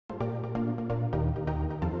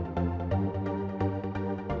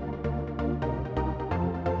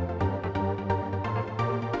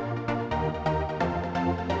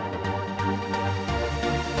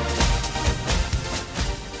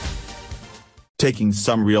taking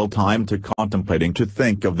some real time to contemplating to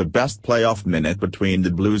think of the best playoff minute between the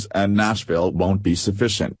Blues and Nashville won't be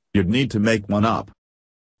sufficient, you'd need to make one up.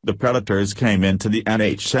 The Predators came into the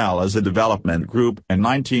NHL as a development group in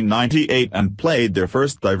 1998 and played their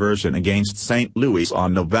first diversion against St. Louis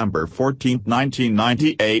on November 14,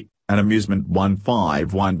 1998, an amusement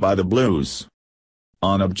 1-5 by the Blues.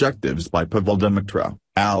 On objectives by Pavol Demitra,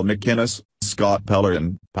 MacInnis, Scott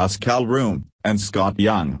Pellerin, Pascal Rheaume, and Scott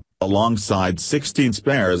Young, alongside 16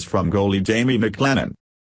 spares from goalie Jamie McLennan.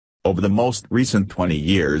 Over the most recent 20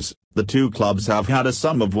 years, the two clubs have had a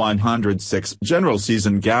sum of 106 general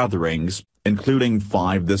season gatherings, including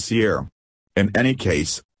 5 this year. In any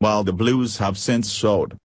case, while the Blues have since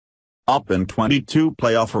showed up in 22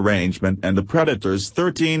 playoff arrangement and the Predators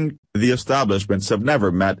 13, the establishments have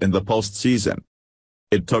never met in the postseason.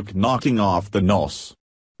 It took knocking off the NOS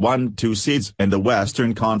 1-2 seeds in the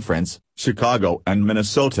Western Conference, Chicago and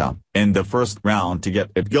Minnesota, in the first round to get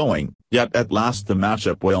it going, yet at last the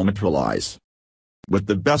matchup will materalize. With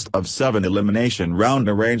the best-of-7 elimination round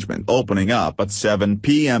arrangement opening up at 7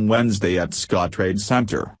 p.m. Wednesday at Scottrade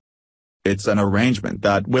Center. It's an arrangement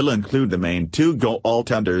that will include the main 2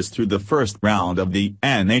 goaltenders through the first round of the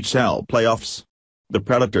NHL playoffs. The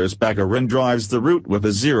Predators' Pellerin drives the route with a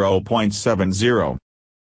 0.70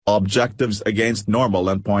 objectives against normal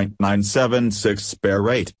and .976 spare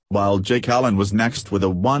rate, while Jake Allen was next with a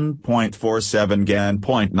 1.47 GAN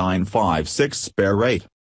 .956 spare rate.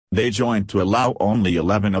 They joined to allow only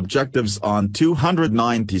 11 objectives on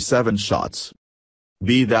 297 shots.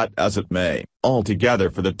 Be that as it may, altogether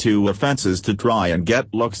for the two offenses to try and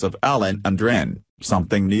get looks of Allen and Rheaume,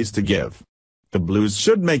 something needs to give. The Blues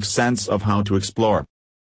should make sense of how to explore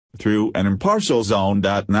through an impartial zone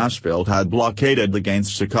that Nashville had blockaded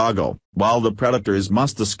against Chicago, while the Predators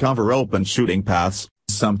must discover open shooting paths,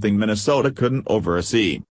 something Minnesota couldn't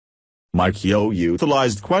oversee. Mike Yeo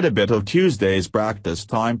utilized quite a bit of Tuesday's practice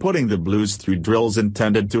time putting the Blues through drills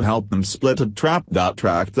intended to help them split a trap that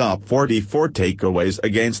tracked up 44 takeaways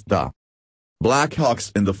against the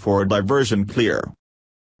Blackhawks in the 4 diversion clear.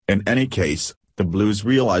 In any case, the Blues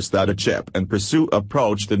realized that a chip-and-pursue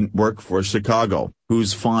approach didn't work for Chicago,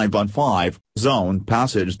 whose 5-on-5 zone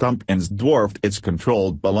passage dump-ins dwarfed its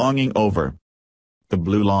controlled belonging over the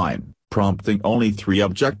blue line, prompting only 3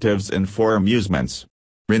 objectives in 4 amusements.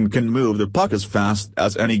 Rheaume can move the puck as fast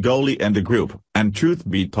as any goalie in the group, and truth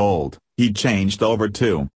be told, he changed over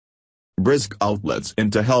 2 brisk outlets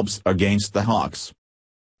into helps against the Hawks.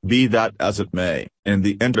 Be that as it may, in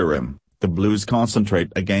the interim, the Blues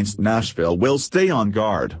concentrate against Nashville will stay on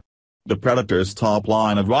guard. The Predators' top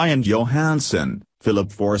line of Ryan Johansson, Philip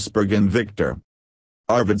Forsberg and Victor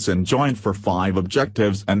Arvidsson joined for 5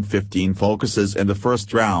 objectives and 15 focuses in the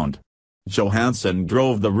first round. Johansson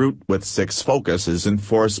drove the route with 6 focuses and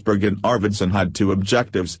Forsberg and Arvidsson had 2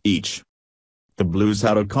 objectives each. The Blues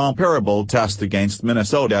had a comparable test against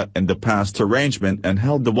Minnesota in the past arrangement and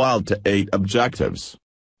held the Wild to 8 objectives.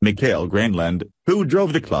 Mikael Granlund, who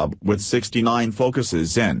drove the club with 69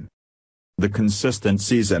 focuses in the consistent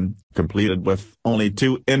season, completed with only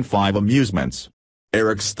 2 in 5 amusements.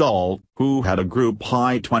 Eric Stahl, who had a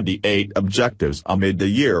group-high 28 objectives amid the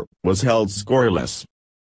year, was held scoreless.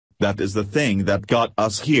 "That is the thing that got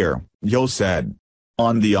us here," Yeo said.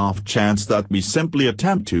 "On the off chance that we simply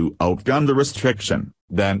attempt to outgun the restriction,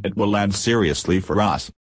 then it will end seriously for us.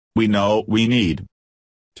 We know we need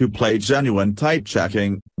to play genuine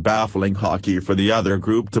tight-checking, baffling hockey for the other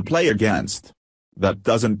group to play against. That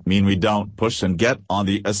doesn't mean we don't push and get on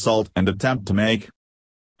the assault and attempt to make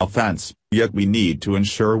offense, yet we need to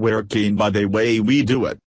ensure we're keen by the way we do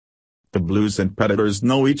it." The Blues and Predators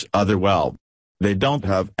know each other well. They don't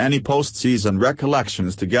have any postseason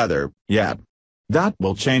recollections together, yet. That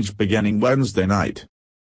will change beginning Wednesday night.